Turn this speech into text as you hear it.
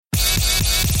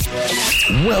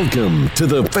Welcome to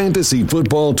the Fantasy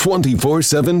Football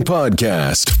 24/7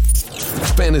 podcast.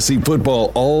 Fantasy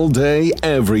football all day,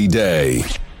 every day.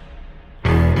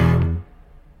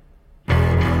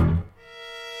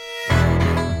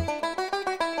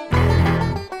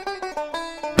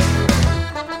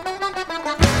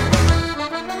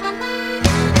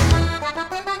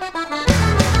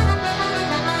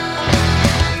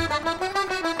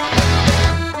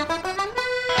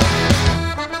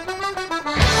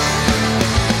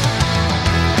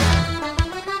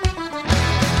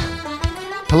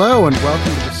 Hello and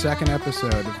welcome to the second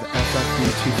episode of the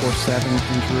FFB 247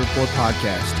 Injury Report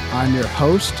podcast. I'm your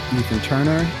host, Ethan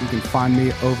Turner. You can find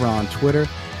me over on Twitter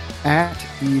at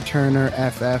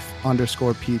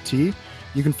eTurnerFF_PT.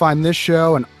 You can find this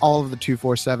show and all of the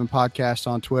 247 podcasts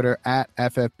on Twitter at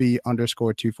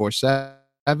FFB_247.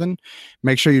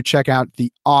 Make sure you check out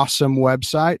the awesome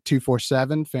website,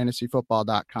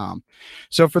 247fantasyfootball.com.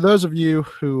 So for those of you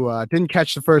who didn't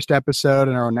catch the first episode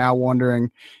and are now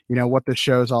wondering, what the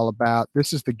show is all about,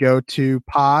 this is the go-to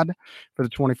pod for the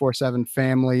 24/7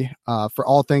 family for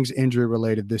all things injury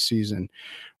related this season,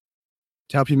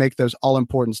 to help you make those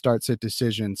all-important start-sit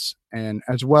decisions, and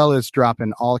as well as drop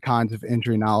in all kinds of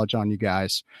injury knowledge on you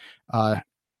guys.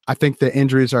 I think the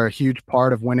injuries are a huge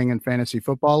part of winning in fantasy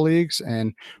football leagues,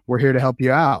 and we're here to help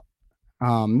you out.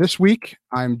 This week,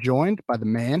 I'm joined by the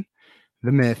man,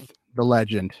 the myth, the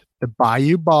legend, the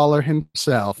Bayou Baller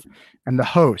himself, and the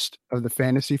host of the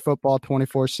Fantasy Football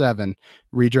 24/7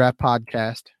 Redraft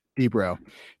podcast, D-Bro.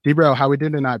 D-Bro, how we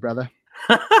doing tonight, brother?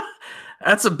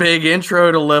 That's a big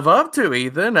intro to live up to,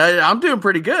 Ethan. I'm doing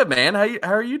pretty good, man.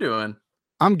 How are you doing?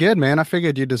 I'm good, man. I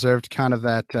figured you deserved kind of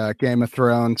that Game of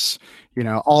Thrones,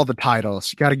 all the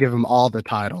titles. You got to give them all the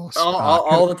titles.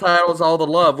 All the titles, all the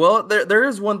love. Well, there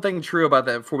is one thing true about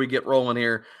that before we get rolling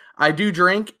here. I do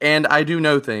drink and I do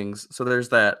know things. So there's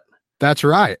that. That's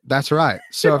right.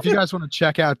 So if you guys want to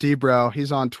check out D-Bro,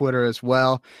 he's on Twitter as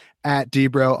well at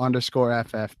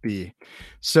D-Bro_FFB.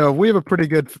 So we have a pretty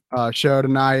good show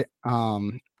tonight. We're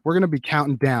going to be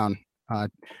counting down our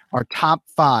top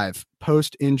 5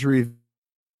 post-injury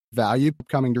value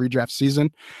coming to redraft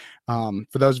season. For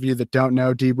those of you that don't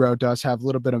know, D-Bro does have a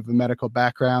little bit of a medical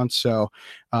background. So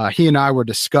he and I were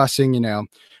discussing,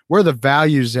 where the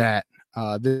values at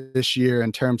this year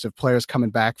in terms of players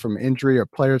coming back from injury, or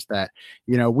players that,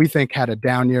 we think had a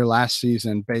down year last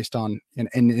season based on an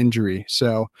injury.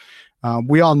 So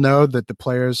we all know that the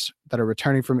players that are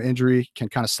returning from injury can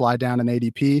kind of slide down in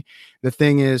ADP. The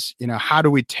thing is, how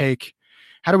do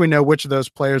we know which of those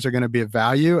players are going to be a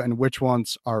value and which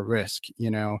ones are risk?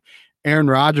 Aaron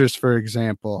Rodgers, for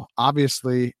example,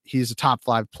 obviously he's a top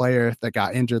 5 player that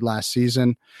got injured last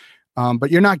season. But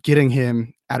you're not getting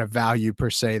him at a value per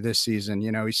se this season.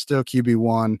 He's still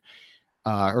QB1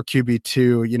 or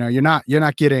QB2. You're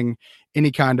not getting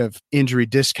any kind of injury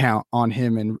discount on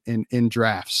him in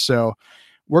drafts. So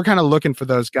we're kind of looking for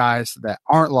those guys that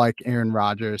aren't like Aaron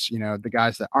Rodgers, the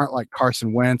guys that aren't like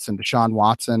Carson Wentz and Deshaun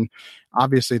Watson.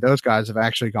 Obviously, those guys have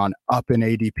actually gone up in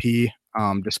ADP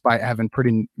despite having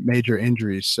pretty major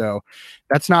injuries. So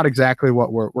that's not exactly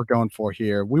what we're going for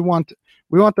here. We want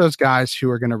those guys who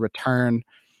are going to return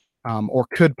or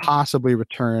could possibly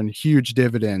return huge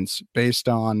dividends based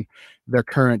on their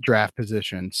current draft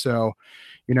position. So,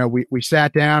 we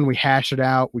sat down, we hashed it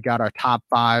out. We got our top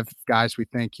 5 guys we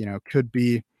think, could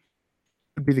be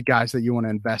the guys that you want to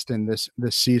invest in this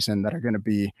season that are going to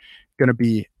be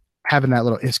having that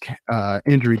little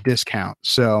injury discount.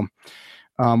 So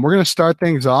we're going to start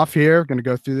things off here. We're going to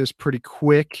go through this pretty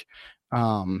quick.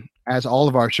 As all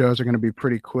of our shows are going to be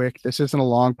pretty quick. This isn't a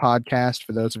long podcast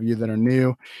for those of you that are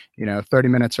new, 30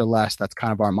 minutes or less. That's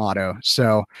kind of our motto.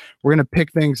 So we're going to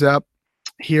pick things up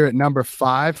here at number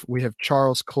 5. We have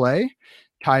Charles Clay,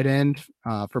 tight end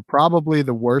for probably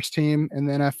the worst team in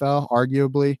the NFL,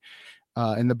 arguably,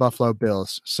 in the Buffalo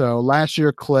Bills. So last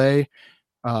year, Clay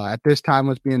at this time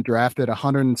was being drafted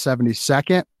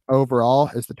 172nd overall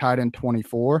as the tight end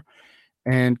 24.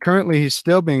 And currently he's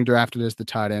still being drafted as the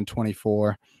tight end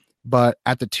 24, but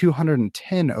at the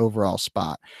 210 overall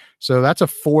spot. So that's a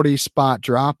 40 spot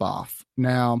drop off.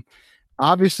 Now,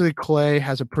 obviously Clay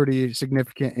has a pretty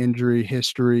significant injury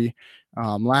history.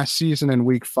 Last season in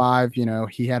week 5,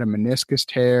 he had a meniscus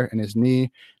tear in his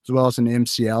knee, as well as an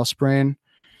MCL sprain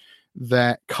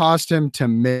that caused him to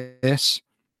miss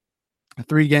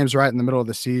 3 games right in the middle of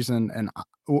the season. And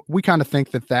we kind of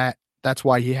think that's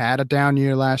why he had a down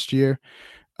year last year.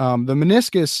 The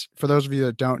meniscus, for those of you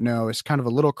that don't know, is kind of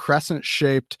a little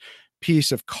crescent-shaped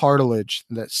piece of cartilage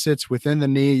that sits within the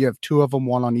knee. You have 2 of them,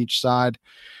 one on each side,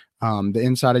 the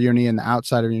inside of your knee and the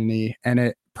outside of your knee, and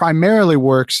it primarily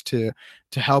works to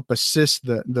help assist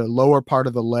the lower part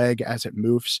of the leg as it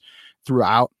moves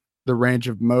throughout the range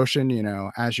of motion. You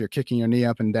know, as you're kicking your knee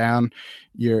up and down,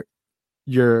 your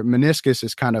meniscus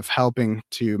is kind of helping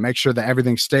to make sure that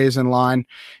everything stays in line.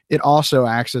 It also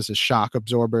acts as a shock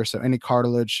absorber, so any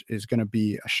cartilage is going to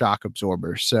be a shock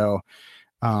absorber. So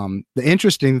the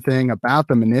interesting thing about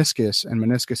the meniscus and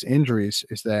meniscus injuries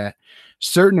is that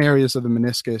certain areas of the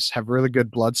meniscus have really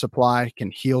good blood supply,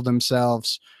 can heal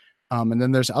themselves. And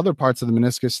then there's other parts of the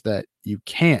meniscus that you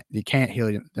can't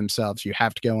heal themselves. You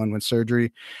have to go in with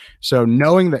surgery. So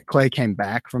knowing that Clay came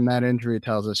back from that injury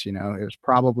tells us, you know, it was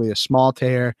probably a small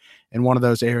tear in one of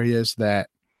those areas that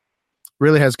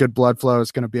really has good blood flow.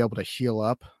 It's going to be able to heal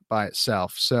up by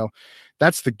itself. So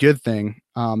that's the good thing.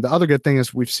 The other good thing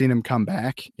is we've seen him come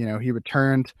back. You know, he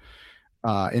returned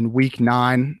in week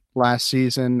 9 last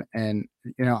season, and,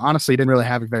 you know, honestly, didn't really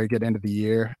have a very good end of the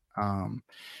year.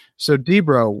 So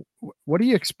Debro, what do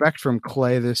you expect from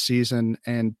Clay this season?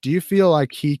 And do you feel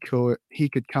like he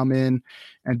could come in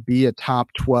and be a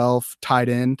top 12 tight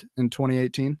end in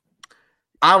 2018?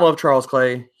 I love Charles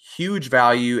Clay, huge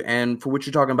value. And for what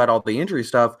you're talking about, all the injury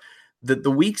stuff,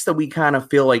 the weeks that we kind of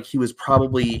feel like he was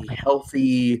probably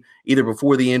healthy either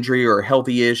before the injury or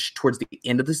healthy-ish towards the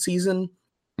end of the season.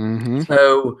 Mm-hmm.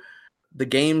 So the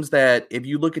games that, if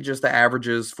you look at just the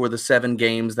averages for the 7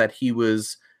 games that he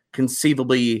was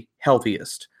conceivably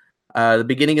healthiest, the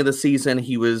beginning of the season,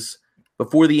 he was,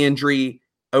 before the injury,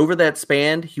 over that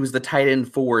span, he was the tight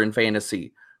end 4 in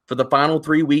fantasy. For the final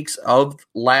 3 weeks of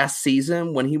last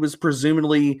season, when he was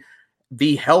presumably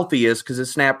the healthiest, because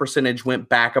his snap percentage went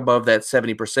back above that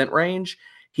 70% range,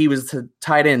 he was the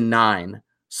tight end 9.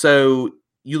 So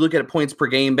you look at points per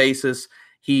game basis,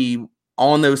 he,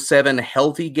 on those 7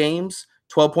 healthy games,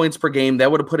 12 points per game,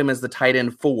 that would have put him as the tight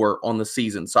end 4 on the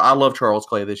season. So I love Charles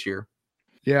Clay this year.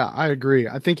 Yeah, I agree.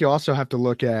 I think you also have to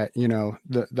look at, you know,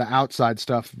 the outside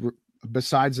stuff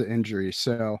besides the injury.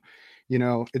 So, you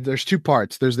know, there's 2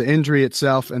 parts. There's the injury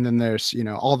itself, and then there's, you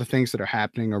know, all the things that are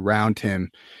happening around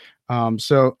him.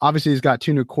 So obviously he's got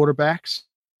 2 new quarterbacks.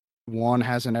 One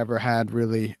hasn't ever had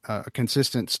really a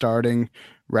consistent starting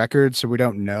record, so we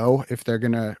don't know if they're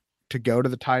going to go to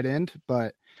the tight end.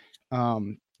 But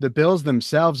the Bills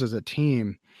themselves as a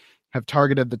team have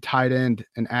targeted the tight end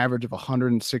an average of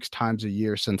 106 times a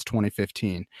year since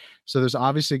 2015. So there's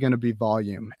obviously going to be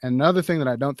volume. And another thing that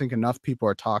I don't think enough people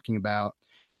are talking about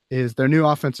is their new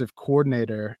offensive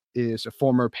coordinator is a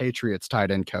former Patriots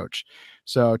tight end coach.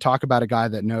 So talk about a guy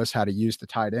that knows how to use the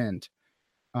tight end.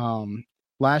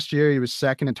 Last year, he was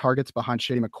second in targets behind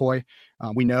Shady McCoy.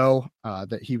 We know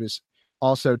that he was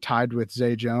also tied with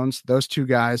Zay Jones. Those 2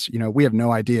 guys, you know, we have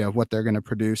no idea what they're going to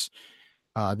produce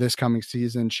this coming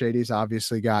season. Shady's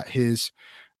obviously got his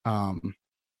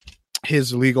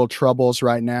legal troubles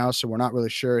right now, so we're not really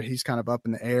sure. He's kind of up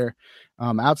in the air.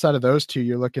 Outside of those 2,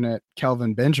 you're looking at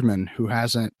Kelvin Benjamin, who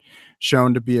hasn't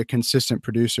shown to be a consistent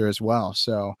producer as well.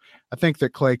 So I think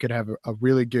that Clay could have a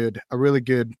really good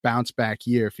bounce back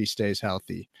year if he stays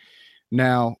healthy.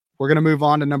 Now we're going to move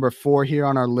on to number 4 here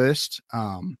on our list.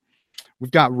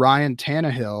 We've got Ryan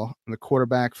Tannehill, the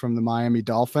quarterback from the Miami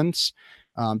Dolphins.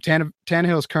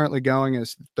 Tannehill is currently going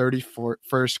as the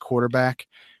 31st quarterback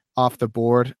off the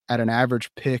board at an average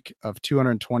pick of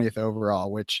 220th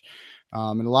overall, which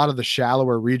in a lot of the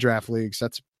shallower redraft leagues,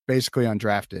 that's basically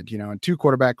undrafted. You know, in 2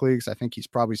 quarterback leagues, I think he's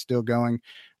probably still going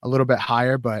a little bit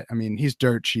higher, but I mean, he's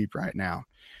dirt cheap right now.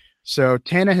 So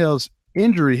Tannehill's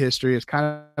injury history is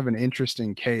kind of an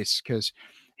interesting case because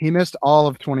he missed all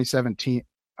of 2017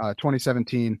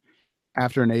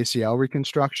 after an ACL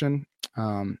reconstruction.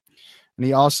 And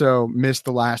he also missed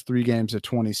the last 3 games of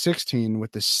 2016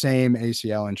 with the same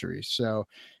ACL injury. So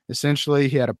essentially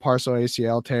he had a partial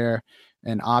ACL tear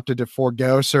and opted to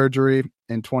forego surgery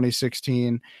in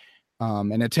 2016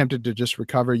 and attempted to just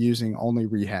recover using only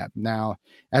rehab. Now,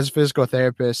 as a physical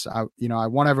therapist, I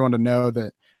want everyone to know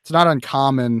that it's not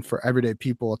uncommon for everyday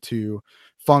people to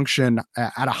function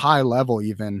at a high level,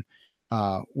 even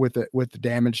with the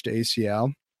damage to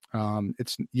ACL.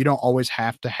 You don't always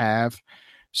have to have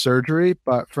surgery,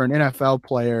 but for an NFL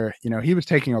player, you know, he was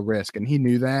taking a risk and he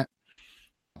knew that.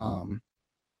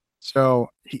 So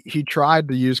he tried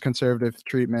to use conservative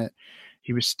treatment.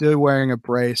 He was still wearing a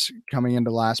brace coming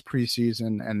into last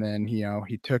preseason, and then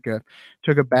he took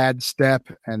a bad step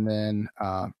and then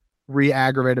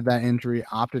re-aggravated that injury,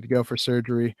 opted to go for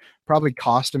surgery, probably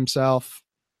cost himself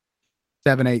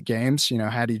 7-8 games. You know,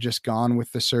 had he just gone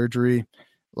with the surgery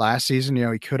last season, you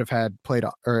know, he could have played,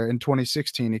 or in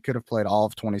 2016, he could have played all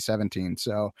of 2017.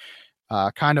 So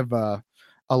kind of a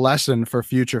lesson for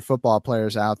future football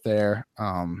players out there.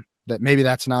 that maybe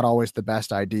that's not always the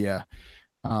best idea.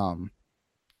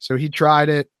 So he tried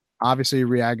it, obviously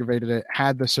re-aggravated it,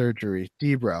 had the surgery.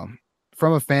 Debro,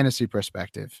 from a fantasy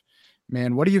perspective,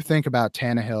 man, what do you think about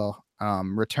Tannehill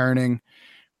returning?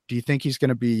 Do you think he's going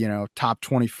to be, top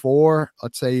 24,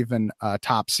 let's say even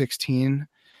top 16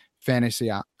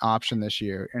 fantasy option this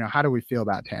year? How do we feel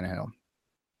about Tannehill?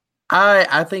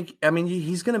 I think,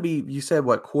 he's going to be, you said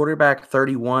what, quarterback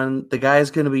 31? The guy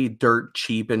is going to be dirt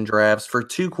cheap in drafts. For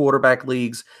 2 quarterback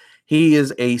leagues, he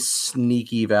is a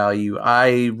sneaky value.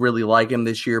 I really like him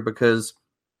this year because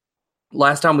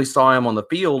last time we saw him on the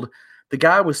field, the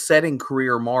guy was setting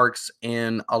career marks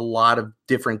in a lot of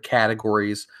different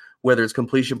categories, whether it's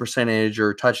completion percentage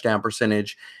or touchdown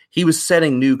percentage. He was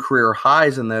setting new career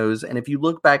highs in those. And if you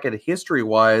look back at it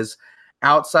history-wise,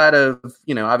 outside of,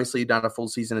 obviously not a full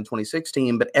season in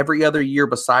 2016, but every other year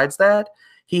besides that,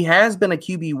 he has been a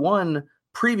QB1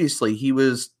 previously. He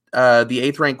was the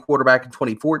 8th ranked quarterback in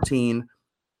 2014.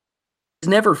 He's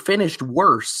never finished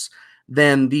worse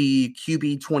than the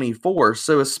QB 24.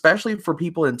 So especially for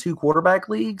people in 2 quarterback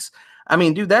leagues,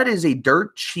 dude, that is a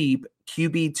dirt cheap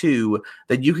QB2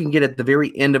 that you can get at the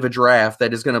very end of a draft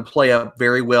that is going to play up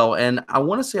very well. And I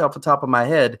want to say off the top of my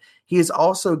head, he is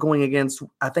also going against,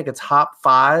 I think, a top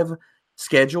 5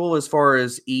 schedule as far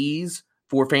as ease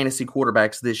for fantasy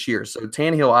quarterbacks this year. So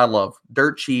Tannehill, I love.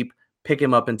 Dirt cheap. Pick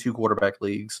him up in 2 quarterback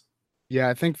leagues. Yeah,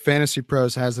 I think Fantasy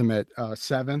Pros has him at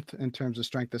 7th in terms of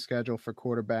strength of schedule for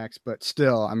quarterbacks, but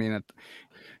still, at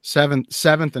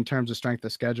seventh in terms of strength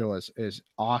of schedule is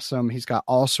awesome. He's got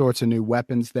all sorts of new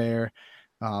weapons there.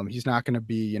 He's not going to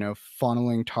be,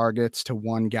 funneling targets to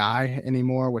one guy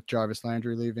anymore with Jarvis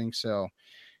Landry leaving. So,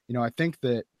 I think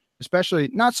that especially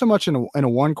not so much in a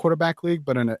 1 quarterback league,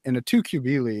 but in a 2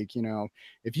 QB league,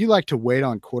 if you like to wait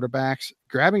on quarterbacks,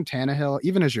 grabbing Tannehill,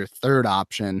 even as your 3rd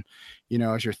option,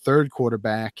 as your 3rd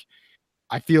quarterback,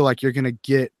 I feel like you're going to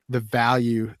get the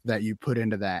value that you put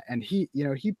into that. And he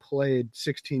played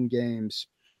 16 games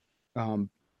in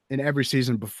every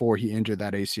season before he injured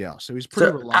that ACL. So he's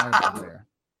pretty reliable there.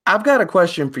 I've got a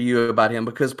question for you about him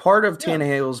because part of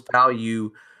Tannehill's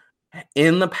value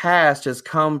in the past has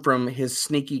come from his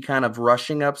sneaky kind of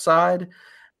rushing upside.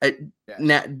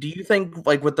 Now, do you think,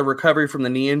 like, with the recovery from the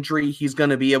knee injury, he's going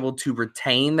to be able to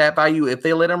retain that value if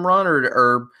they let him run,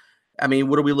 or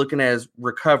what are we looking at as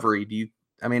recovery?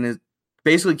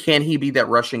 Basically, can he be that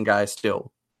rushing guy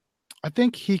still? I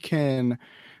think he can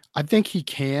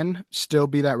still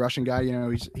be that rushing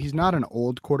guy. He's not an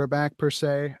old quarterback per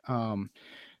se.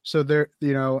 So there,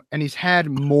 and he's had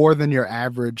more than your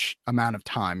average amount of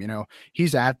time.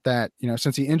 He's at that,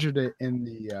 since he injured it in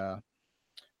the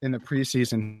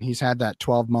preseason, he's had that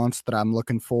 12 months that I'm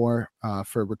looking for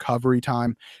recovery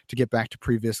time to get back to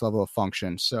previous level of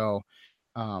function. So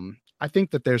I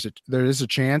think that there is a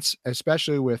chance,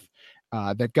 especially with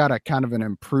they've got a kind of an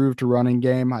improved running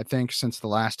game. I think since the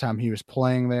last time he was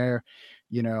playing there,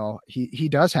 he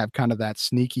does have kind of that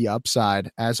sneaky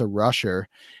upside as a rusher.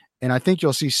 And I think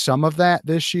you'll see some of that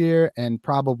this year and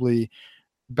probably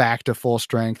back to full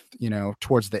strength,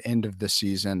 towards the end of the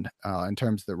season in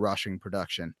terms of the rushing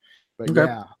production. But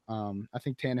okay. I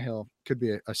think Tannehill could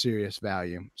be a serious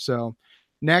value. So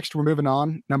next, we're moving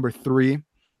on. Number 3,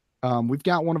 we've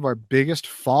got one of our biggest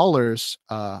fallers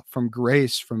from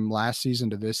grace from last season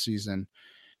to this season.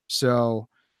 So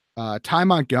Ty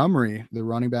Montgomery, the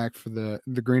running back for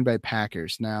the Green Bay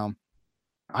Packers. Now,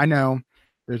 I know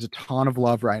there's a ton of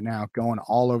love right now going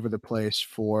all over the place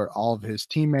for all of his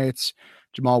teammates,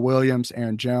 Jamal Williams,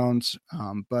 Aaron Jones.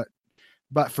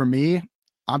 But for me,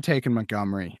 I'm taking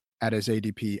Montgomery at his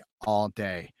ADP all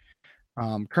day.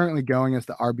 Currently going as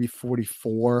the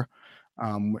RB44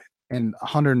 and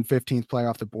 115th player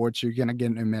off the board. So you're going to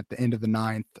get him at the end of the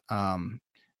 9th,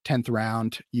 10th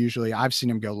round. Usually I've seen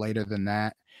him go later than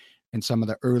that in some of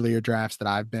the earlier drafts that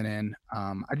I've been in.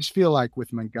 I just feel like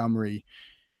with Montgomery,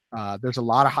 there's a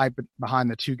lot of hype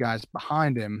behind the 2 guys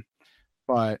behind him,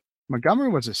 but Montgomery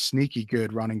was a sneaky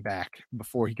good running back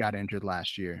before he got injured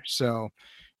last year. So,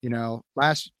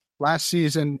 last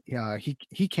season,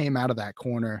 he came out of that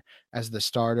corner as the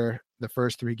starter the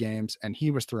first 3 games, and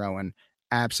he was throwing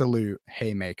absolute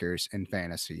haymakers in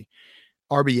fantasy.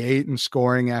 RB8 in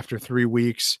scoring after 3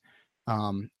 weeks.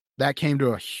 That came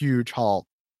to a huge halt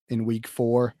in week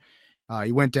 4.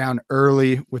 He went down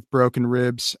early with broken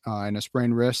ribs and a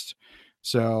sprained wrist.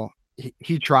 So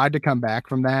he tried to come back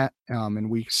from that in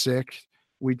week 6.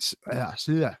 Week 6.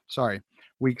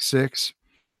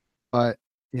 But,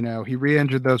 he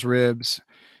re-injured those ribs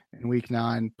in week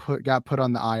 9, got put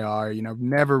on the IR,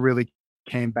 never really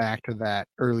came back to that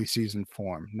early season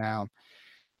form. Now,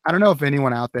 I don't know if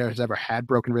anyone out there has ever had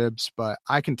broken ribs, but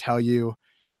I can tell you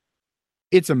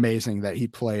it's amazing that he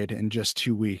played in just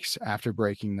 2 weeks after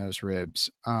breaking those ribs.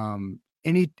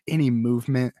 Any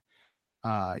movement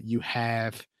you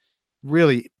have,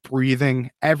 really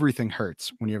breathing, everything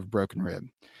hurts when you have a broken rib.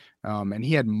 And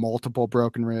he had multiple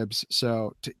broken ribs.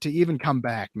 So to even come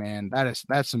back, man, that's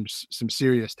some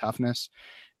serious toughness.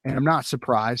 And I'm not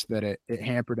surprised that it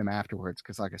hampered him afterwards,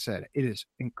 because like I said, it is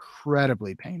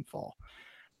incredibly painful.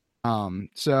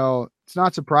 So it's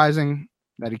not surprising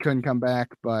that he couldn't come back,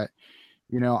 but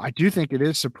I do think it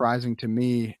is surprising to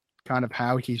me kind of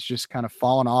how he's just kind of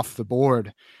fallen off the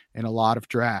board in a lot of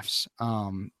drafts.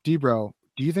 Debro,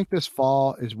 do you think this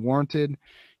fall is warranted?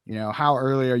 How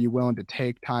early are you willing to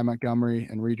take Ty Montgomery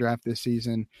and redraft this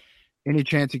season? Any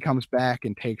chance he comes back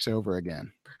and takes over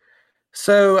again?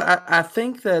 So I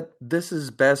think that this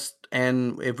is best,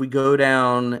 and if we go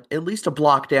down at least a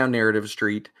block down narrative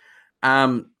street,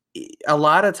 a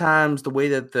lot of times the way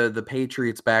that the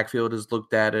Patriots backfield is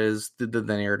looked at is the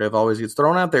narrative always gets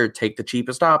thrown out there: take the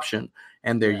cheapest option,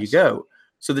 and there you go.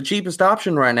 So the cheapest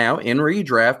option right now in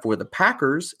redraft for the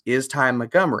Packers is Ty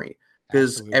Montgomery,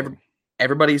 because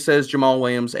everybody says Jamal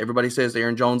Williams, everybody says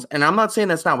Aaron Jones, and I'm not saying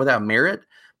that's not without merit,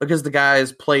 because the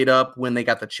guys played up when they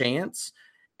got the chance.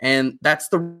 And that's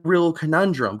the real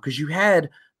conundrum, because you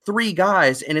had 3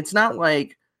 guys, and it's not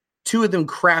like 2 of them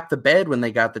crapped the bed when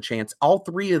they got the chance. All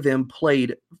 3 of them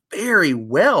played very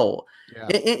well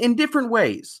in different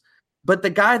ways. But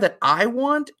the guy that I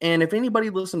want, and if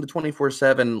anybody listened to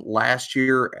 24/7 last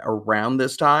year around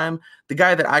this time, the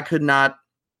guy that I could not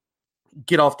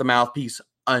get off the mouthpiece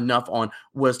enough on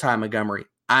was Ty Montgomery.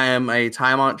 I am a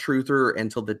timeout truther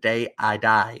until the day I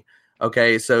die.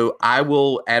 Okay, so I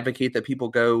will advocate that people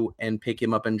go and pick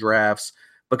him up in drafts,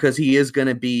 because he is going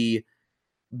to be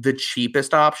the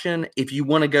cheapest option. If you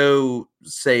want to go,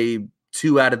 say,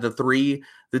 2 out of the 3,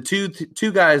 the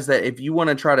two guys that if you want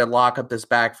to try to lock up this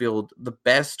backfield, the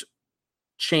best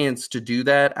chance to do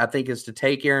that, I think, is to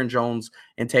take Aaron Jones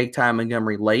and take Ty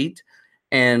Montgomery late.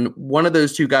 And one of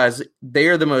those 2 guys,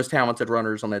 they're the most talented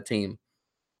runners on that team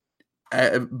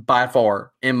by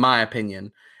far, in my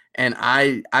opinion. And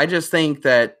I just think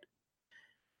that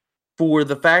for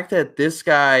the fact that this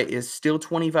guy is still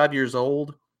 25 years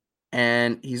old,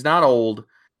 and he's not old,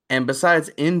 and besides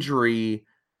injury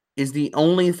is the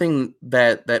only thing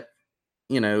that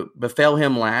befell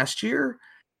him last year,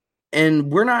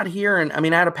 and we're not hearing,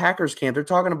 out of Packers camp, they're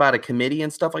talking about a committee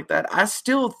and stuff like that. I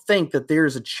still think that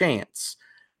there's a chance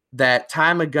that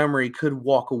Ty Montgomery could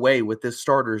walk away with this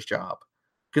starter's job,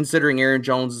 considering Aaron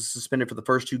Jones is suspended for the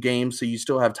first 2 games. So you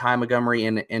still have Ty Montgomery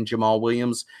and Jamal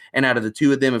Williams. And out of the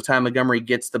 2 of them, if Ty Montgomery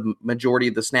gets the majority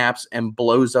of the snaps and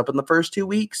blows up in the first 2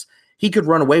 weeks, he could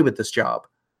run away with this job.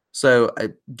 So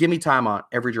give me Tymont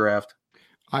every draft.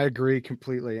 I agree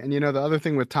completely. And, the other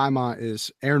thing with Tymont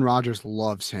is Aaron Rodgers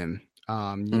loves him.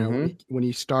 When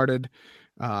he started,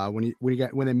 when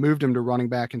they moved him to running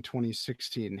back in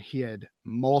 2016, he had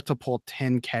multiple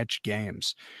 10-catch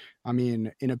games.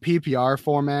 In a PPR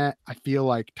format, I feel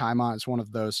like Tymont is one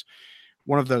of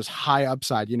those high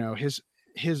upside.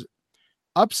 His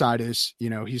upside is,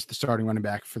 he's the starting running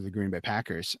back for the Green Bay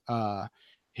Packers.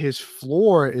 His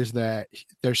floor is that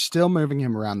they're still moving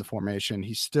him around the formation.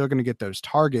 He's still going to get those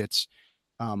targets,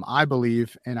 I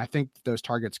believe, and I think those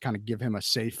targets kind of give him a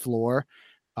safe floor.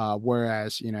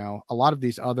 Whereas, a lot of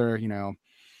these other,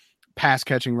 pass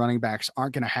catching running backs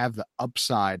aren't going to have the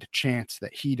upside chance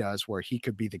that he does, where he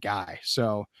could be the guy.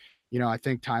 So, I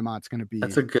think Tymont's going to be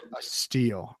a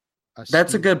steal.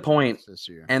 That's a good point. This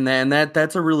year. And then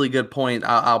that's a really good point.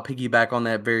 I'll piggyback on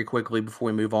that very quickly before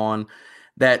we move on.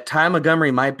 That Ty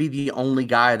Montgomery might be the only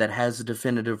guy that has a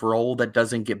definitive role that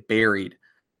doesn't get buried,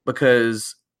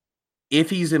 because if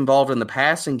he's involved in the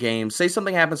passing game, say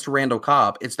something happens to Randall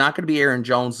Cobb, it's not going to be Aaron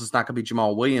Jones, it's not going to be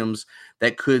Jamal Williams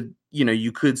that could,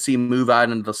 you could see move out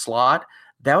into the slot.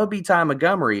 That would be Ty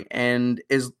Montgomery. And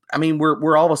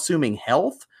we're all assuming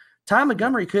health. Ty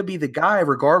Montgomery could be the guy,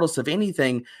 regardless of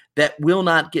anything, that will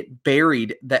not get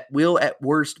buried, that will at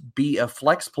worst be a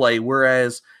flex play.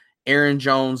 Whereas Aaron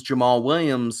Jones, Jamal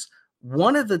Williams,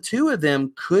 one of the 2 of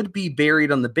them could be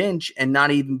buried on the bench and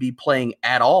not even be playing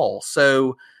at all.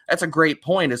 So that's a great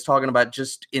point. It's talking about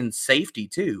just in safety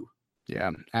too.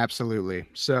 Yeah, absolutely.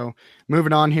 So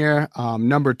moving on here,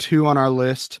 number 2 on our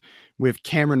list, we have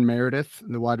Cameron Meredith,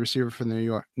 the wide receiver for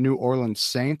the New Orleans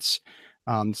Saints.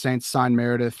 The Saints signed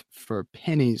Meredith for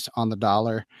pennies on the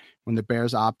dollar when the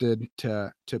Bears opted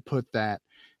to put that,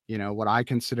 what I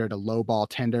considered a low ball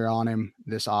tender on him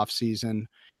this offseason.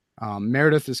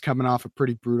 Meredith is coming off a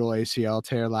pretty brutal ACL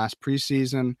tear last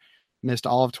preseason. missed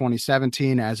all of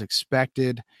 2017 as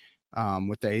expected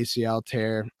with the ACL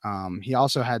tear. He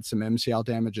also had some MCL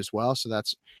damage as well, so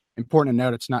that's important to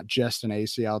note. It's not just an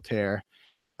ACL tear.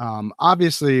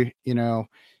 Obviously,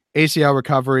 ACL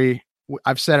recovery,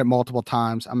 I've said it multiple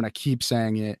times. I'm going to keep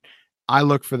saying it. I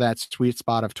look for that sweet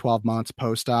spot of 12 months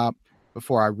post-op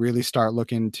before I really start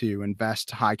looking to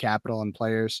invest high capital in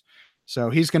players. So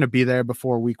he's going to be there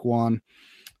before week 1.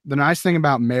 The nice thing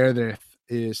about Meredith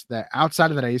is that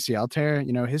outside of that ACL tear,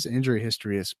 his injury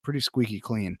history is pretty squeaky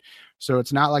clean. So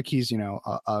it's not like he's,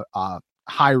 a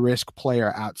high risk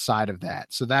player outside of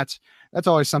that. So that's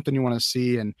always something you want to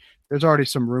see. And there's already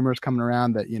some rumors coming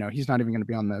around that, he's not even going to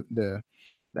be on the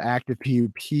active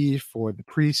PUP for the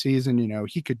preseason.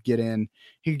 He could get in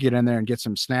there and get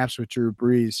some snaps with Drew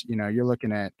Brees. You're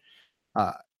looking at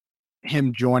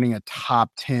him joining a top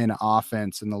 10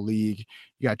 offense in the league.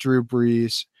 You got Drew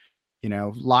Brees,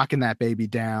 locking that baby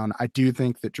down. I do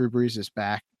think that Drew Brees is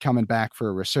coming back for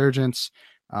a resurgence.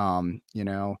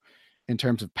 In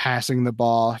terms of passing the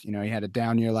ball, he had a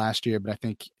down year last year, but I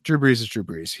think Drew Brees is Drew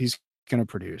Brees. He's going to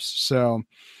produce. So,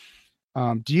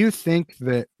 do you think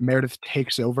that Meredith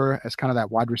takes over as kind of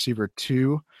that wide receiver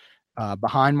 2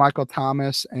 behind Michael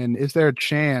Thomas? And is there a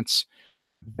chance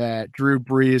that Drew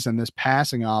Brees and this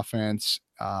passing offense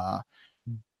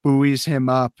buoys him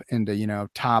up into,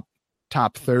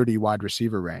 top 30 wide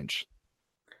receiver range?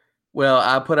 Well,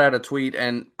 I put out a tweet,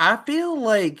 and I feel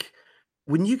like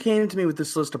when you came to me with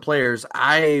this list of players,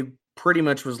 I pretty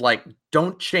much was like,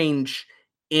 don't change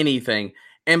anything.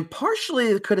 And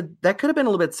partially that could have been a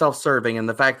little bit self-serving in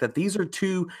the fact that these are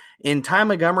 2 in Ty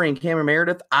Montgomery and Cameron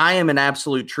Meredith. I am an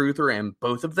absolute truther in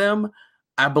both of them.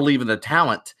 I believe in the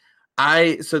talent.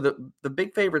 So the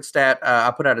big favorite stat,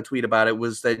 I put out a tweet about it,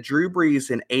 was that Drew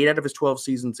Brees in 8 out of his 12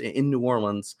 seasons in New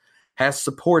Orleans has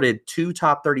supported 2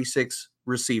 top 36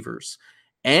 receivers.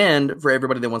 And for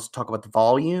everybody that wants to talk about the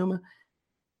volume,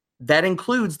 that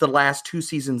includes the last 2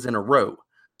 seasons in a row.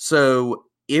 So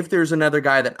if there's another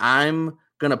guy that I'm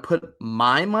going to put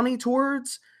my money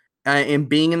towards in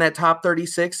being in that top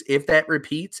 36, if that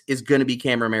repeats, is going to be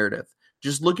Cameron Meredith.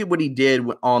 Just look at what he did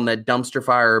on the dumpster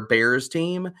fire Bears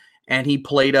team, and he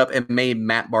played up and made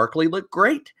Matt Barkley look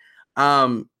great.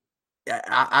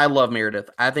 I love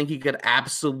Meredith. I think he could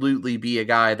absolutely be a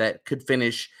guy that could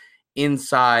finish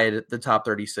inside the top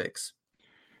 36.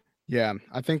 Yeah,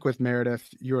 I think with Meredith,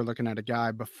 you were looking at a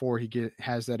guy before he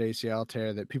has that ACL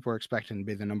tear that people are expecting to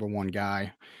be the number 1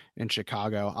 guy in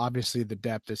Chicago. Obviously, the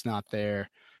depth is not there,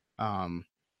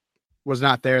 was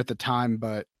not there at the time,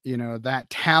 but that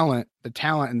talent, the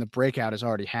talent and the breakout has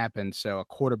already happened. So a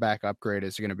quarterback upgrade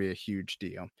is going to be a huge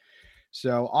deal.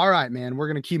 So, all right, man, we're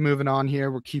going to keep moving on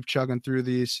here. We'll keep chugging through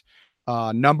these.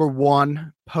 Number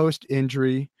 1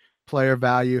 post-injury player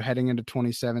value heading into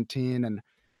 2017, and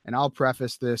I'll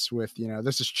preface this with,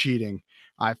 this is cheating,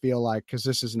 I feel like, because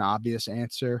this is an obvious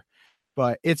answer,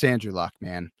 but it's Andrew Luck,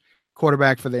 man.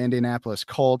 Quarterback for the Indianapolis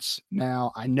Colts.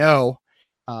 Now, I know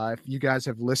if you guys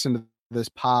have listened to this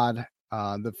pod,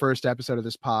 the first episode of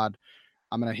this pod,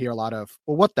 I'm going to hear a lot of,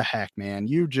 well, what the heck, man?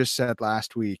 You just said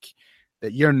last week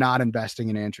that you're not investing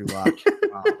in Andrew Luck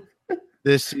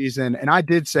this season. And I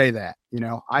did say that.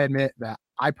 I admit that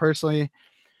I personally,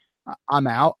 I'm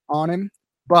out on him,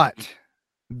 but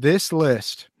this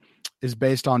list is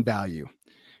based on value,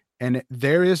 and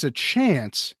there is a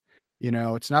chance,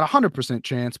 it's not 100%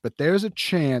 chance, but there's a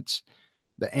chance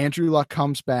that Andrew Luck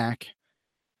comes back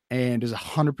and is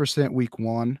 100% week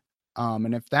 1.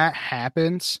 And if that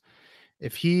happens,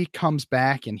 if he comes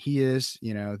back and he is,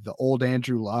 the old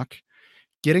Andrew Luck,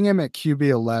 getting him at QB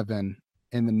 11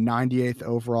 in the 98th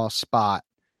overall spot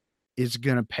is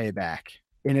going to pay back,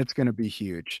 and it's going to be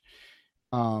huge.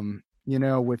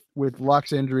 With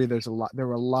Luck's injury, there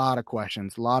were a lot of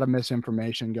questions, a lot of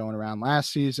misinformation going around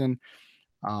last season.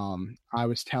 I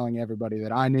was telling everybody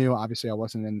that I knew. Obviously, I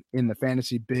wasn't in the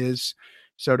fantasy biz,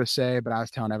 so to say, but I was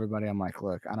telling everybody, I'm like,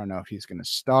 look, I don't know if he's going to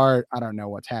start. I don't know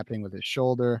what's happening with his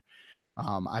shoulder.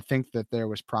 I think that there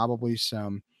was probably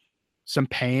some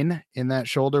pain in that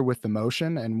shoulder with the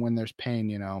motion, and when there's pain,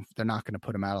 they're not going to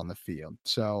put him out on the field.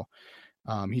 So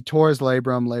he tore his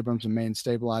labrum. Labram's a main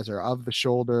stabilizer of the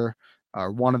shoulder, or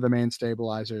one of the main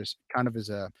stabilizers, kind of is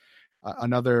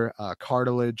another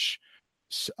cartilage,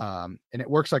 and it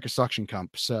works like a suction cup.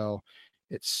 So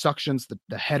it suctions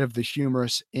the head of the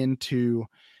humerus into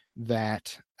the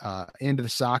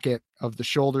socket of the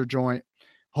shoulder joint,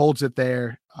 holds it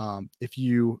there. If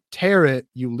you tear it,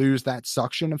 you lose that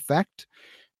suction effect,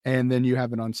 and then you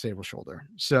have an unstable shoulder.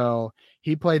 So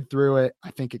he played through it.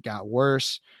 I think it got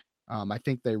worse. I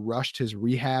think they rushed his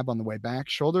rehab on the way back.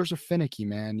 Shoulders are finicky,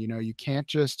 man. You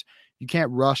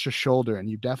can't rush a shoulder, and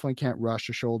you definitely can't rush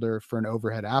a shoulder for an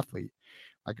overhead athlete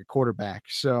like a quarterback.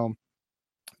 So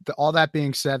all that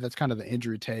being said, that's kind of the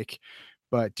injury take.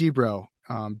 But Debro,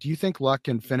 do you think Luck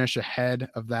can finish ahead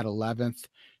of that 11th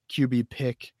QB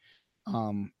pick?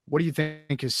 What do you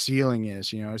think his ceiling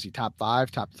is? Is he top 5,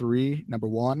 top 3, number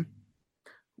 1?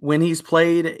 When he's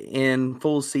played in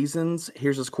full seasons,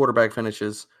 here's his quarterback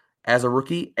finishes. As a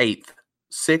rookie, 8th,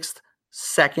 6th,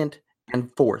 2nd,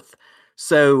 and 4th.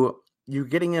 So you're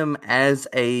getting him as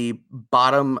a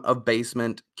bottom of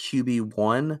basement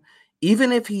QB1.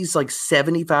 Even if he's like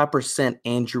 75%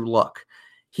 Andrew Luck,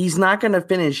 he's not going to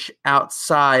finish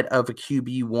outside of a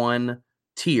QB1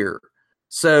 tier.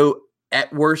 So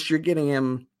at worst, you're getting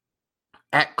him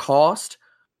at cost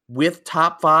with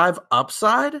top 5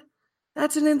 upside.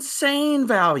 That's an insane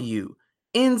value.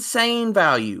 Insane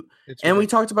value. And we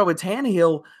talked about with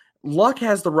Tannehill, Luck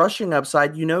has the rushing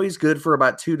upside. He's good for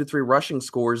about 2 to 3 rushing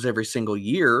scores every single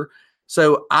year.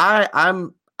 So I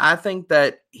think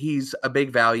that he's a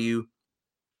big value.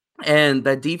 And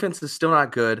that defense is still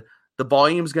not good. The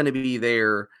volume's going to be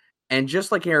there. And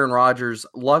just like Aaron Rodgers,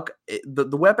 Luck,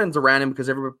 the weapons around him, because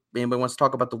everybody wants to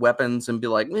talk about the weapons and be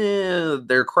like,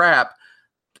 they're crap.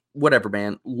 Whatever,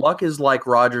 man. Luck is like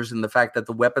Rodgers in the fact that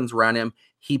the weapons around him,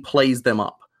 he plays them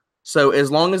up. So as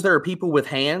long as there are people with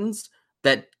hands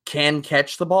that can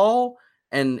catch the ball,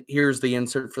 and here's the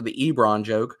insert for the Ebron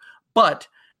joke, but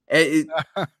he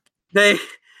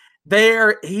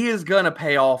is going to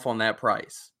pay off on that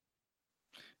price.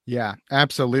 Yeah,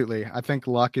 absolutely. I think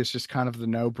Luck is just kind of the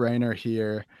no-brainer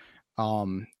here.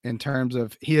 In terms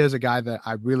of, he is a guy that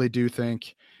I really do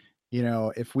think,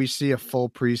 if we see a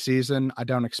full preseason, I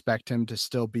don't expect him to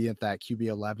still be at that QB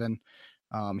 11.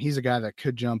 He's a guy that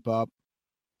could jump up,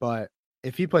 but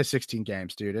if he plays 16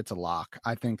 games, dude, it's a lock.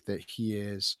 I think that he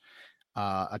is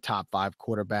a top 5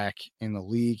 quarterback in the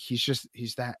league.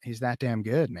 He's that damn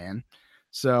good, man.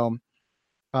 So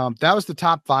that was the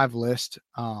top 5 list.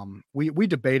 We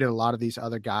debated a lot of these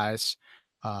other guys.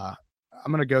 I'm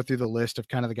going to go through the list of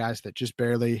kind of the guys that just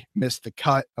barely missed the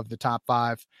cut of the top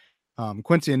 5.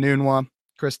 Quincy Enunwa,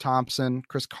 Chris Thompson,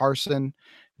 Chris Carson,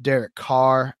 Derek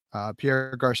Carr,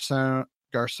 Pierre Garcon,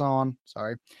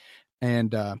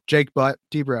 and Jake Butt.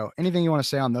 Debro, anything you want to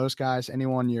say on those guys?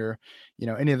 Anyone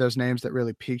any of those names that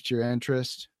really piqued your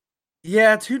interest?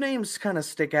 Yeah, 2 names kind of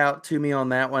stick out to me on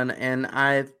that one, and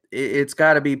it's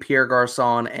got to be Pierre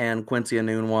Garcon and Quincy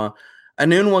Enunwa.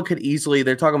 Enunwa could easily,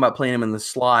 they're talking about playing him in the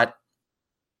slot,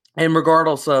 and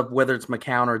regardless of whether it's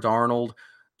McCown or Darnold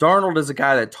is a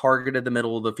guy that targeted the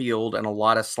middle of the field and a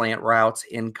lot of slant routes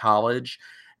in college.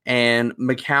 And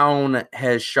McCown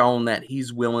has shown that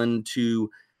he's willing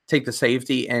to take the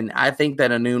safety. And I think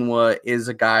that Enunwa is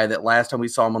a guy that last time we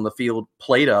saw him on the field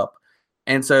played up.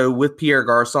 And so with Pierre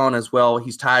Garcon as well,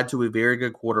 he's tied to a very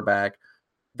good quarterback.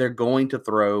 They're going to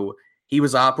throw. He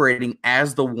was operating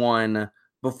as the one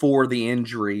before the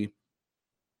injury.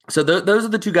 So those are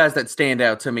the 2 guys that stand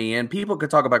out to me. And people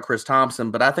could talk about Chris Thompson,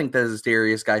 but I think that is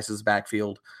Darius Geis's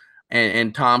backfield.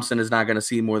 And Thompson is not going to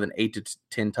see more than 8 to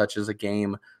 10 touches a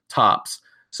game tops.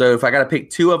 So if I got to pick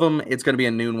 2 of them, it's going to be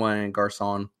Enunwa and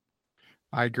Garcon.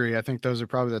 I agree. I think those are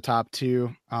probably the top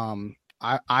 2. I'm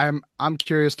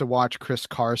curious to watch Chris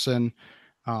Carson.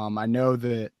 I know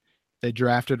that they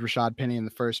drafted Rashad Penny in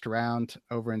the first round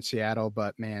over in Seattle,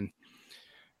 but man,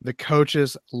 the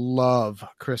coaches love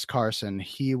Chris Carson.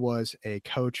 He was a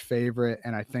coach favorite,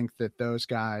 and I think that those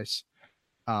guys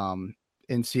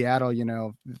in Seattle,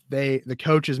 the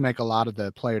coaches make a lot of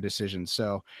the player decisions.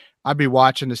 So I'd be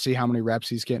watching to see how many reps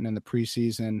he's getting in the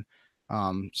preseason.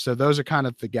 So those are kind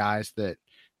of the guys that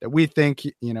we think,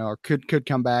 could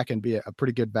come back and be a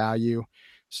pretty good value.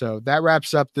 So that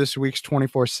wraps up this week's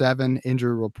 24/7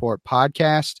 Injury Report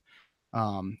podcast.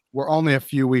 We're only a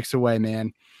few weeks away,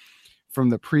 man, from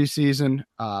the preseason.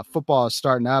 Football is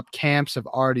starting up. Camps have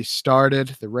already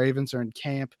started. The Ravens are in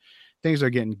camp. Things are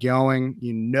getting going.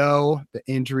 The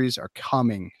injuries are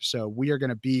coming. So we are going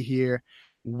to be here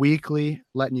weekly,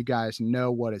 letting you guys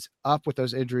know what is up with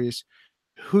those injuries,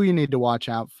 who you need to watch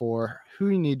out for, who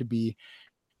you need to be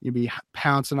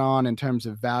pouncing on in terms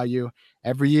of value.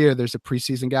 Every year there's a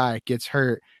preseason guy, gets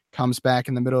hurt, comes back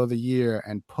in the middle of the year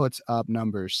and puts up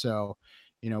numbers. So,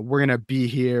 we're going to be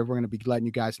here. We're going to be letting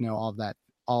you guys know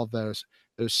all of those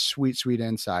sweet, sweet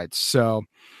insights. So,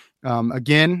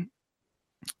 again,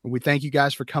 we thank you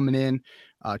guys for coming in,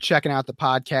 checking out the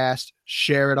podcast,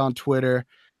 share it on Twitter,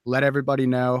 let everybody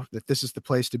know that this is the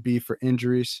place to be for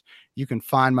injuries. You can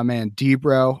find my man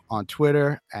Debro on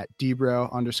Twitter at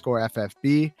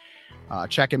Debro_FFB.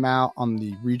 Check him out on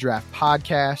the Redraft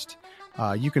podcast.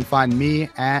 You can find me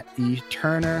at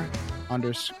eTurner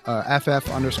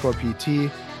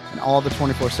FF_PT and all the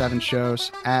 24/7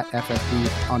 shows at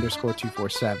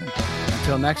FFB_247.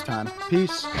 Until next time,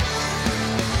 peace.